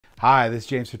Hi, this is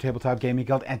James from Tabletop Gaming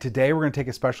Guild, and today we're going to take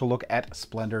a special look at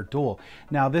Splendor Duel.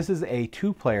 Now, this is a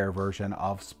two-player version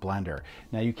of Splendor.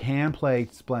 Now, you can play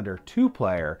Splendor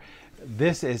two-player.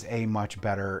 This is a much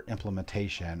better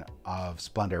implementation of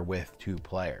Splendor with two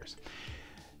players.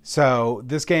 So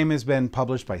this game has been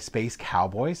published by Space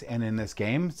Cowboys, and in this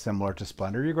game, similar to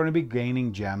Splendor, you're going to be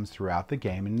gaining gems throughout the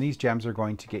game, and these gems are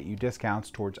going to get you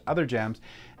discounts towards other gems,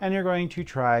 and you're going to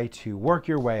try to work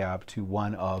your way up to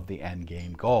one of the end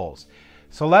game goals.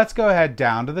 So let's go ahead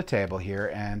down to the table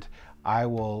here, and I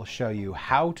will show you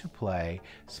how to play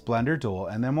Splendor Duel,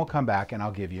 and then we'll come back and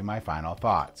I'll give you my final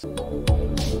thoughts.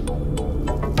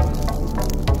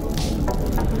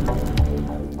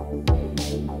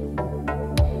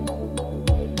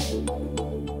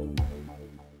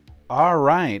 All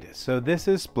right, so this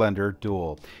is Splendor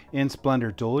Duel. In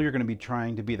Splendor Duel, you're going to be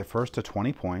trying to be the first to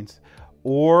 20 points,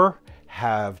 or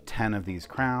have 10 of these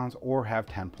crowns, or have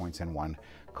 10 points in one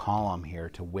column here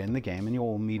to win the game, and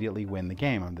you'll immediately win the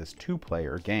game of this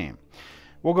two-player game.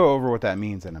 We'll go over what that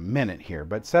means in a minute here,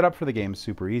 but setup for the game is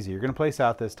super easy. You're going to place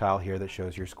out this tile here that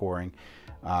shows your scoring,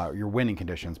 your winning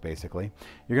conditions, basically.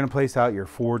 You're going to place out your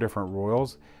 4 different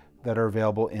royals that are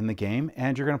available in the game,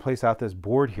 and you're going to place out this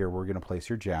board here where you're going to place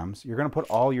your gems. You're going to put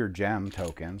all your gem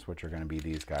tokens, which are going to be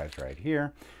these guys right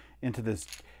here, into this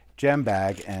gem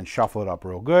bag and shuffle it up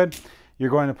real good.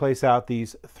 You're going to place out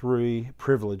these 3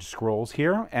 privilege scrolls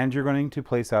here, and you're going to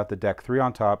place out the deck 3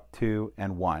 on top, 2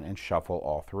 and 1, and shuffle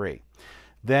all 3.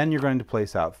 Then you're going to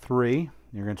place out 3.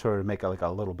 You're going to sort of make like a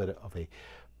little bit of a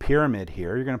pyramid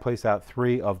here. You're going to place out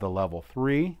 3 of the level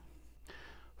 3,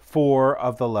 4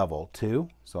 of the level 2.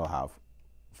 So I'll have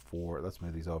 4. Let's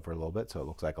move these over a little bit so it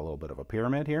looks like a little bit of a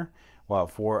pyramid here. We'll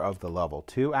have 4 of the level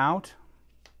 2 out.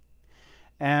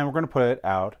 And we're going to put it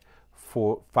out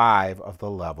 5 of the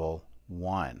level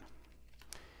 1.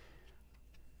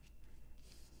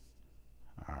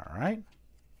 All right.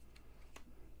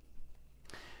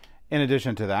 In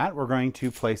addition to that, we're going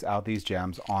to place out these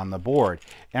gems on the board.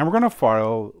 And we're going to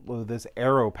follow this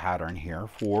arrow pattern here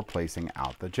for placing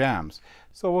out the gems.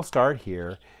 So we'll start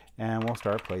here, and we'll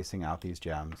start placing out these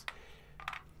gems,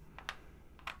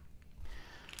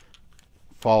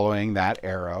 following that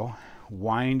arrow,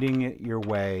 winding it your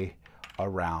way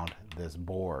around this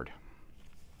board.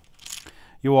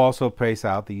 You'll also place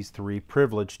out these 3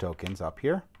 privilege tokens up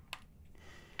here.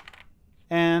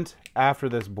 And after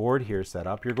this board here set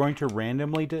up, you're going to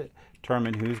randomly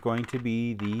determine who's going to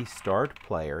be the start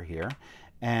player here.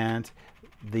 And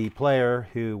the player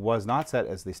who was not set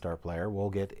as the start player will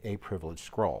get a privilege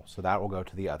scroll. So that will go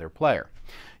to the other player.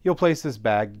 You'll place this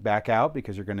bag back out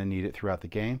because you're going to need it throughout the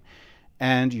game.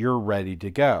 And you're ready to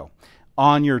go.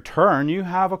 On your turn, you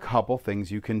have a couple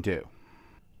things you can do.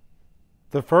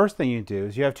 The first thing you do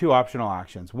is you have 2 optional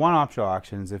actions. One optional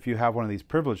action is if you have one of these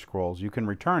privilege scrolls, you can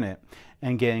return it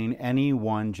and gain any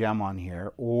 1 gem on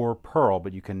here or pearl,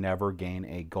 but you can never gain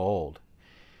a gold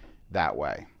that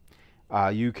way.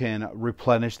 You can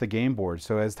replenish the game board.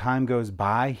 So as time goes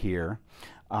by here,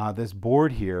 this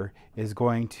board here is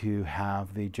going to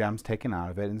have the gems taken out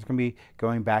of it, and it's going to be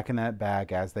going back in that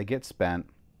bag as they get spent.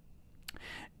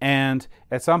 And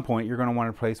at some point, you're going to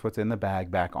want to place what's in the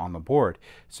bag back on the board.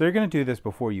 So you're going to do this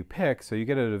before you pick, so you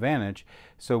get an advantage.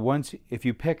 So if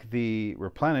you pick the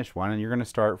replenished one, and you're going to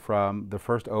start from the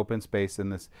first open space in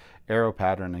this arrow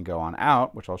pattern and go on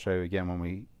out, which I'll show you again when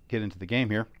we get into the game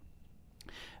here,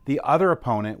 the other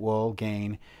opponent will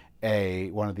gain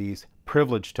one of these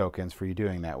privilege tokens for you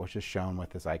doing that, which is shown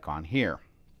with this icon here.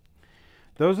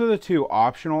 Those are the 2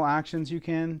 optional actions you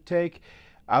can take.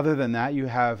 Other than that, you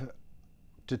have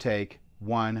to take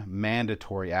 1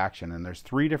 mandatory action, and there's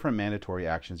 3 different mandatory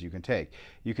actions you can take.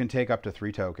 You can take up to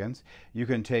 3 tokens, you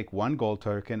can take 1 gold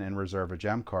token and reserve a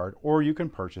gem card, or you can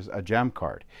purchase a gem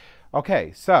card.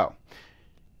 Okay, so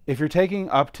if you're taking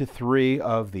up to 3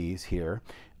 of these here,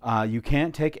 you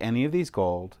can't take any of these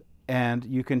gold, and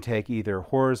you can take either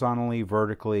horizontally,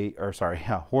 vertically, or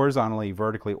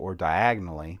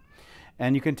diagonally,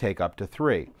 and you can take up to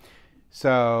 3.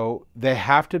 So they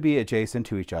have to be adjacent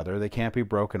to each other. They can't be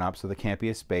broken up, so there can't be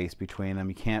a space between them.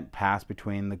 You can't pass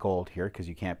between the gold here because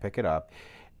you can't pick it up.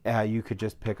 You could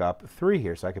just pick up 3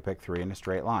 here, so I could pick 3 in a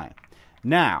straight line.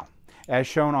 Now, as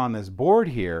shown on this board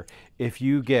here, if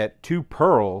you get 2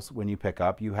 pearls when you pick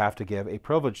up, you have to give a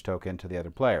privilege token to the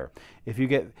other player. If you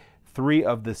get 3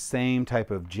 of the same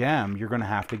type of gem, you're going to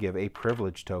have to give a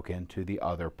privilege token to the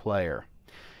other player.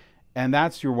 And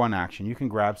that's your 1 action. You can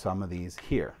grab some of these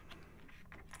here.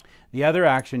 The other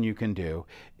action you can do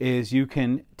is you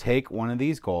can take one of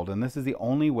these gold, and this is the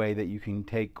only way that you can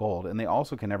take gold, and they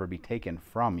also can never be taken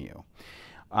from you.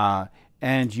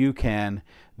 And you can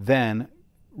then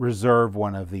reserve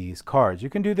one of these cards. You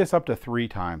can do this up to 3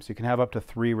 times. You can have up to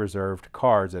 3 reserved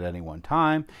cards at any one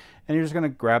time, and you're just going to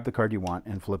grab the card you want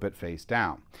and flip it face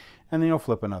down. And then you'll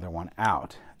flip another one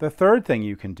out. The third thing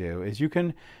you can do is you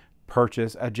can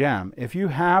purchase a gem. If you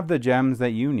have the gems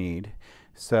that you need,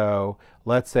 so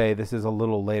let's say this is a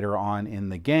little later on in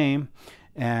the game,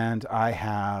 and I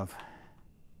have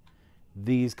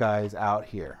these guys out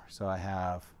here. So I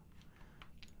have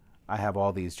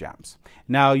all these gems.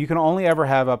 Now, you can only ever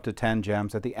have up to 10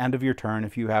 gems. At the end of your turn,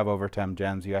 if you have over 10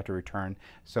 gems, you have to return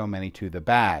so many to the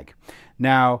bag.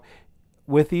 Now,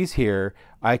 with these here,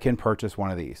 I can purchase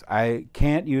one of these. I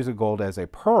can't use a gold as a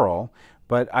pearl,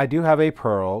 but I do have a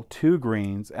pearl, 2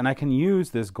 greens, and I can use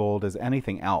this gold as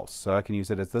anything else. So I can use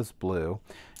it as this blue,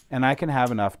 and I can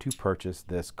have enough to purchase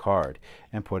this card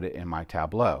and put it in my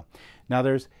tableau. Now,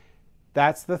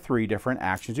 that's the 3 different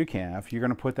actions you can have. You're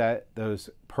going to put those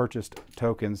purchased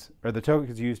tokens, or the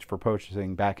tokens used for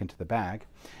purchasing, back into the bag.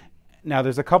 Now,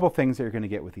 there's a couple things that you're going to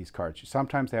get with these cards.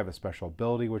 Sometimes they have a special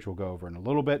ability, which we'll go over in a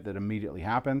little bit, that immediately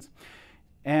happens.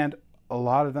 And a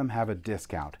lot of them have a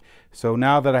discount. So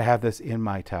now that I have this in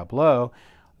my tableau,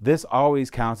 this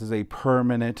always counts as a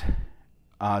permanent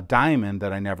diamond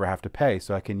that I never have to pay.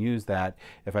 So I can use that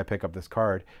if I pick up this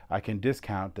card. I can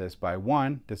discount this by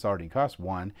 1. This already costs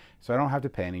 1, so I don't have to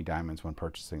pay any diamonds when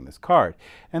purchasing this card.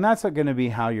 And that's going to be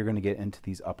how you're going to get into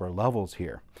these upper levels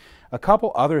here. A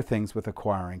couple other things with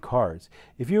acquiring cards.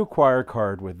 If you acquire a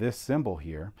card with this symbol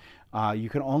here, you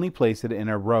can only place it in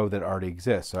a row that already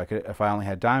exists. So if I only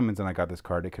had diamonds and I got this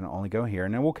card, it can only go here,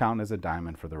 and it will count as a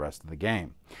diamond for the rest of the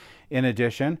game. In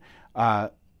addition,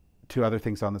 2 other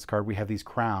things on this card, we have these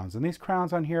crowns, and these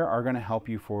crowns on here are going to help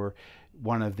you for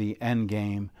one of the end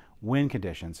game win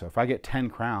conditions. So if I get 10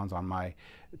 crowns on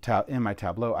in my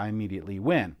tableau, I immediately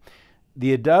win.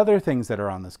 The other things that are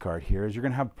on this card here is you're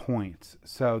going to have points.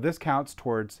 So this counts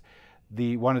towards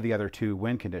one of the other 2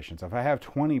 win conditions. If I have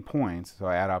 20 points, so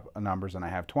I add up numbers and I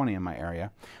have 20 in my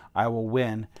area, I will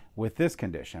win with this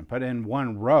condition. But in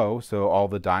one row, so all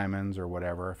the diamonds or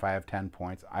whatever, if I have 10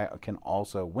 points, I can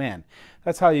also win.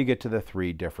 That's how you get to the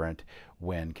 3 different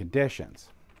win conditions.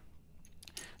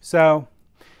 So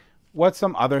what's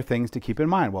some other things to keep in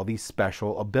mind? Well, these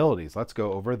special abilities. Let's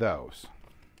go over those.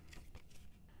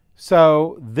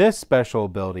 So this special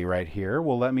ability right here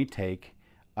will let me take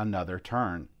another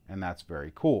turn, and that's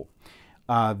very cool.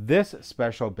 This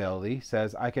special ability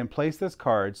says I can place this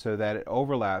card so that it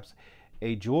overlaps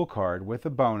a jewel card with a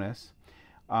bonus.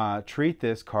 Treat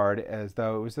this card as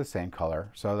though it was the same color.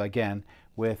 So again,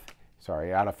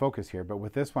 sorry, out of focus here, but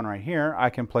with this one right here, I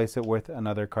can place it with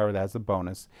another card that has a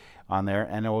bonus on there,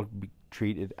 and it will be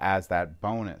treated as that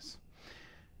bonus.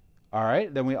 All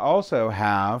right, then we also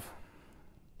have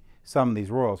some of these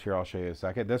royals here. I'll show you in a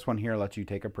second. This one here lets you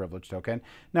take a privilege token.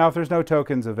 Now, if there's no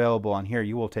tokens available on here,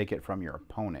 you will take it from your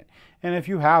opponent. And if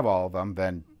you have all of them,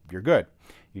 then you're good.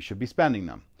 You should be spending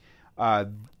them.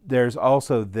 There's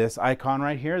also this icon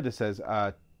right here that says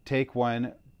take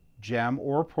 1 gem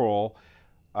or pearl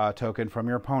token from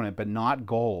your opponent, but not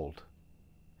gold.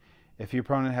 If your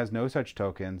opponent has no such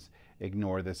tokens,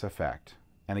 ignore this effect.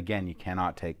 And again, you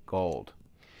cannot take gold.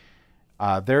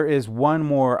 There is one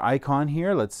more icon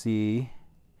here. Let's see,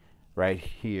 right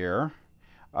here.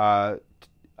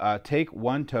 Take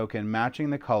 1 token matching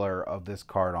the color of this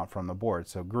card from the board,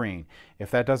 so green.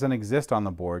 If that doesn't exist on the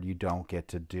board, you don't get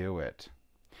to do it.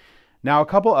 Now, a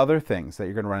couple other things that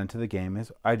you're going to run into the game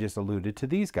is, I just alluded to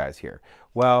these guys here.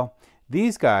 Well,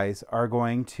 these guys are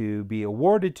going to be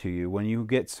awarded to you when you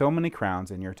get so many crowns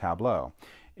in your tableau.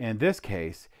 In this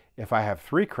case, if I have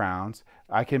 3 crowns,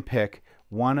 I can pick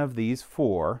one of these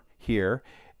 4 here,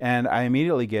 and I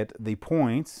immediately get the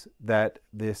points that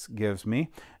this gives me.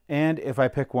 And if I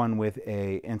pick one with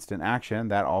a instant action,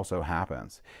 that also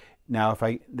happens. Now,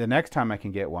 the next time I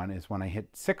can get one is when I hit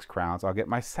 6 crowns, I'll get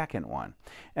my second one.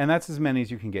 And that's as many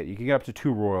as you can get. You can get up to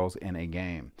 2 royals in a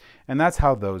game. And that's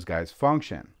how those guys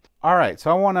function. All right, so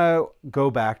I want to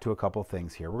go back to a couple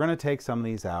things here. We're going to take some of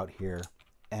these out here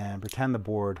and pretend the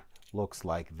board looks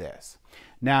like this.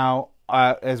 Now,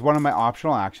 as one of my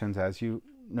optional actions, as you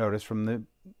noticed from the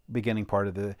beginning part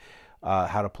of the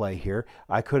how to play here,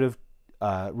 I could have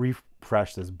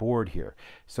refreshed this board here.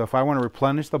 So if I want to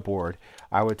replenish the board,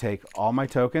 I would take all my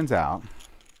tokens out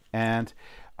and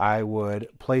I would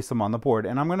place them on the board.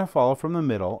 And I'm going to follow from the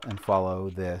middle and follow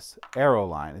this arrow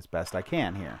line as best I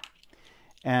can here.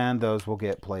 And those will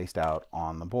get placed out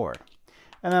on the board.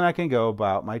 And then I can go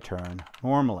about my turn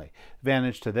normally.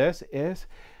 Advantage to this is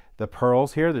the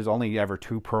pearls here. There's only ever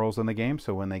 2 pearls in the game,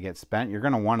 so when they get spent, you're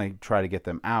going to want to try to get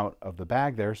them out of the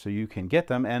bag there so you can get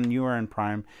them, and you are in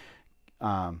prime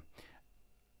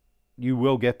you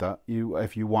will get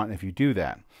if you do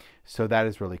that. So that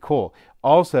is really cool.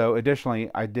 Also, additionally,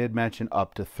 I did mention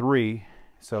up to 3.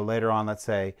 So later on, let's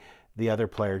say the other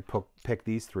player pick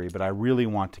these 3, but I really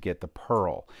want to get the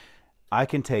pearl. I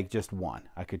can take just 1.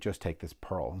 I could just take this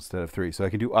pearl instead of 3. So I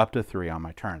can do up to 3 on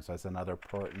my turn. So that's another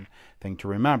important thing to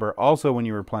remember. Also, when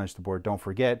you replenish the board, don't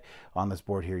forget on this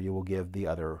board here, you will give the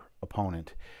other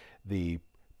opponent the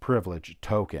privilege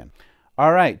token.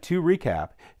 All right, to recap,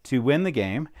 to win the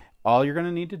game, all you're going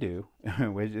to need to do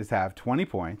which is have 20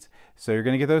 points. So you're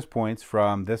going to get those points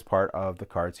from this part of the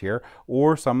cards here,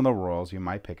 or some of the royals you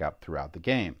might pick up throughout the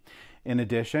game. In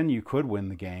addition, you could win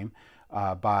the game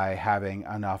by having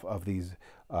enough of these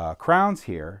crowns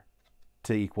here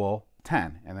to equal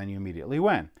 10, and then you immediately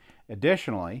win.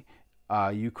 Additionally,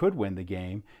 you could win the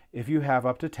game if you have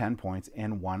up to 10 points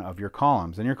in one of your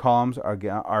columns, and your columns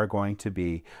are going to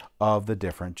be of the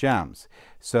different gems.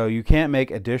 So you can't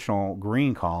make additional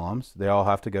green columns. They all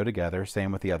have to go together,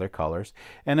 same with the other colors.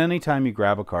 And anytime you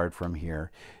grab a card from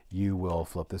here, you will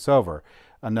flip this over.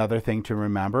 Another thing to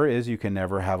remember is you can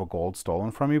never have a gold stolen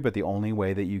from you, but the only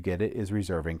way that you get it is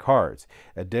reserving cards.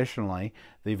 Additionally,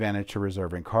 the advantage to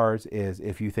reserving cards is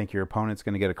if you think your opponent's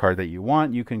going to get a card that you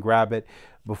want, you can grab it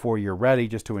before you're ready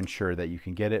just to ensure that you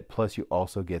can get it. Plus, you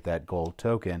also get that gold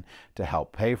token to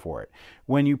help pay for it.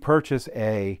 When you purchase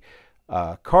a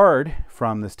card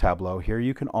from this tableau here,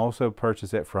 you can also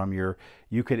purchase it from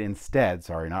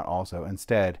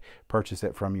instead purchase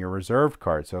it from your reserved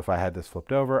card. So if I had this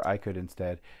flipped over, I could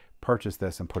instead purchase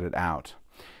this and put it out.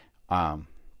 And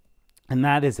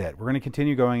that is it. We're going to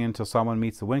continue going until someone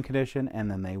meets the win condition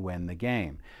and then they win the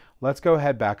game. Let's go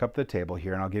ahead back up the table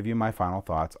here and I'll give you my final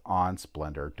thoughts on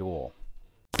Splendor Duel.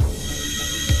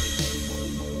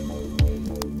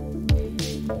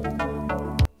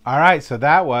 All right, so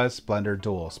that was Splendor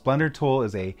Duel. Splendor Duel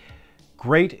is a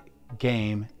great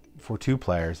game for 2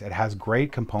 players. It has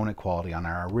great component quality on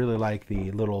there. I really like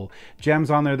the little gems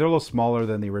on there. They're a little smaller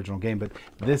than the original game, but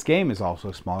this game is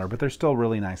also smaller, but they're still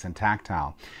really nice and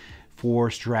tactile. For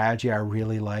strategy, I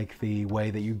really like the way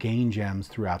that you gain gems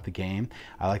throughout the game.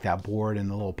 I like that board and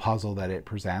the little puzzle that it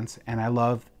presents, and I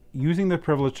love using the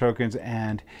privilege tokens,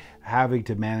 and having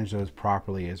to manage those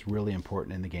properly is really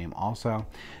important in the game also.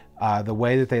 The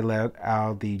way that they let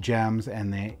out the gems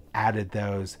and they added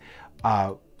those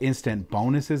instant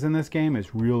bonuses in this game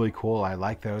is really cool. I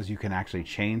like those. You can actually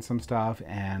chain some stuff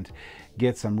and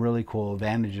get some really cool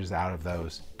advantages out of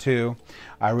those too.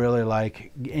 I really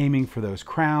like aiming for those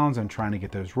crowns and trying to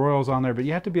get those royals on there, but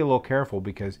you have to be a little careful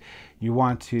because you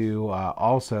want to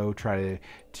also try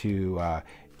to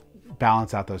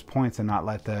balance out those points and not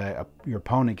let your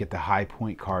opponent get the high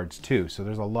point cards too. So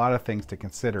there's a lot of things to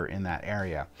consider in that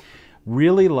area.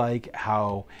 Really like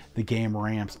how the game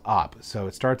ramps up. So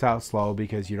it starts out slow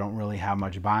because you don't really have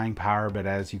much buying power, but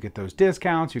as you get those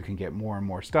discounts, you can get more and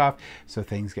more stuff. So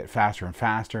things get faster and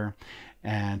faster.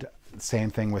 And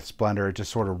same thing with Splendor, it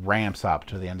just sort of ramps up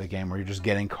to the end of the game where you're just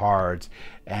getting cards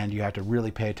and you have to really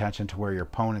pay attention to where your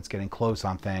opponent's getting close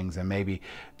on things and maybe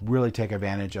really take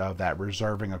advantage of that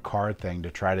reserving a card thing to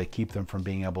try to keep them from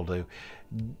being able to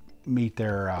meet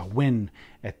their win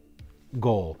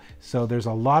goal. So there's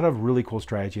a lot of really cool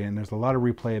strategy and there's a lot of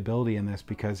replayability in this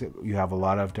because you have a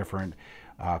lot of different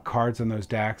cards in those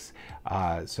decks.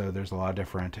 So there's a lot of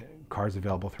different cards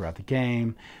available throughout the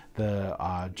game.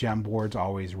 The gem board's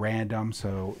always random,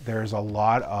 so there's a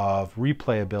lot of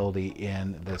replayability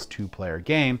in this 2-player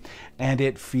game, and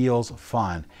it feels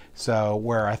fun. So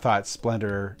where I thought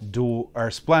Splendor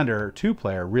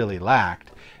 2-player really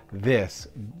lacked, this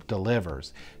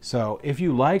delivers. So if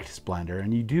you liked Splendor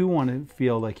and you do want to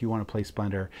feel like you want to play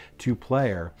Splendor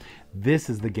 2-player, this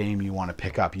is the game you want to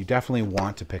pick up. You definitely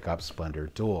want to pick up Splendor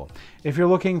Duel. If you're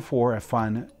looking for a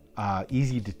fun,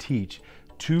 easy to teach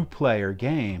 2-player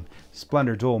game,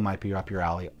 Splendor Duel might be up your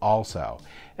alley also.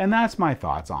 And that's my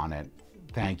thoughts on it.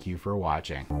 Thank you for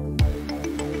watching.